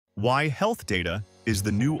Why health data is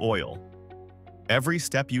the new oil. Every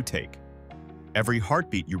step you take, every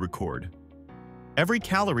heartbeat you record, every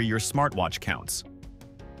calorie your smartwatch counts,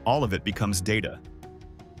 all of it becomes data.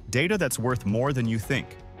 Data that's worth more than you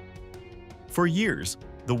think. For years,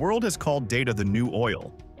 the world has called data the new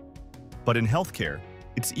oil. But in healthcare,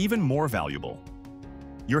 it's even more valuable.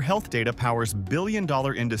 Your health data powers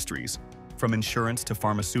billion-dollar industries, from insurance to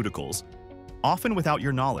pharmaceuticals, often without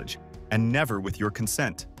your knowledge and never with your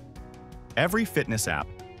consent. Every fitness app,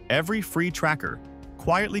 every free tracker,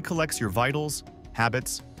 quietly collects your vitals,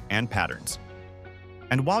 habits, and patterns.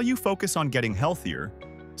 And while you focus on getting healthier,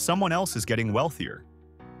 someone else is getting wealthier.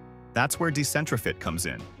 That's where DecentraFit comes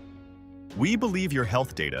in. We believe your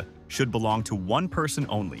health data should belong to one person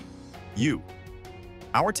only, you.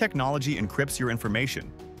 Our technology encrypts your information,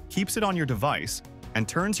 keeps it on your device, and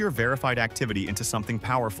turns your verified activity into something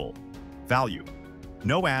powerful. Value.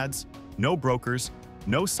 No ads, no brokers,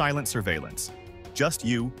 no silent surveillance. Just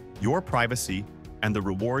you, your privacy, and the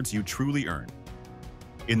rewards you truly earn.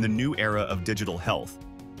 In the new era of digital health,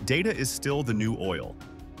 data is still the new oil.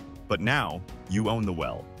 But now, you own the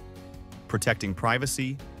well. Protecting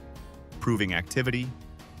privacy, proving activity,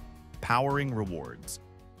 powering rewards.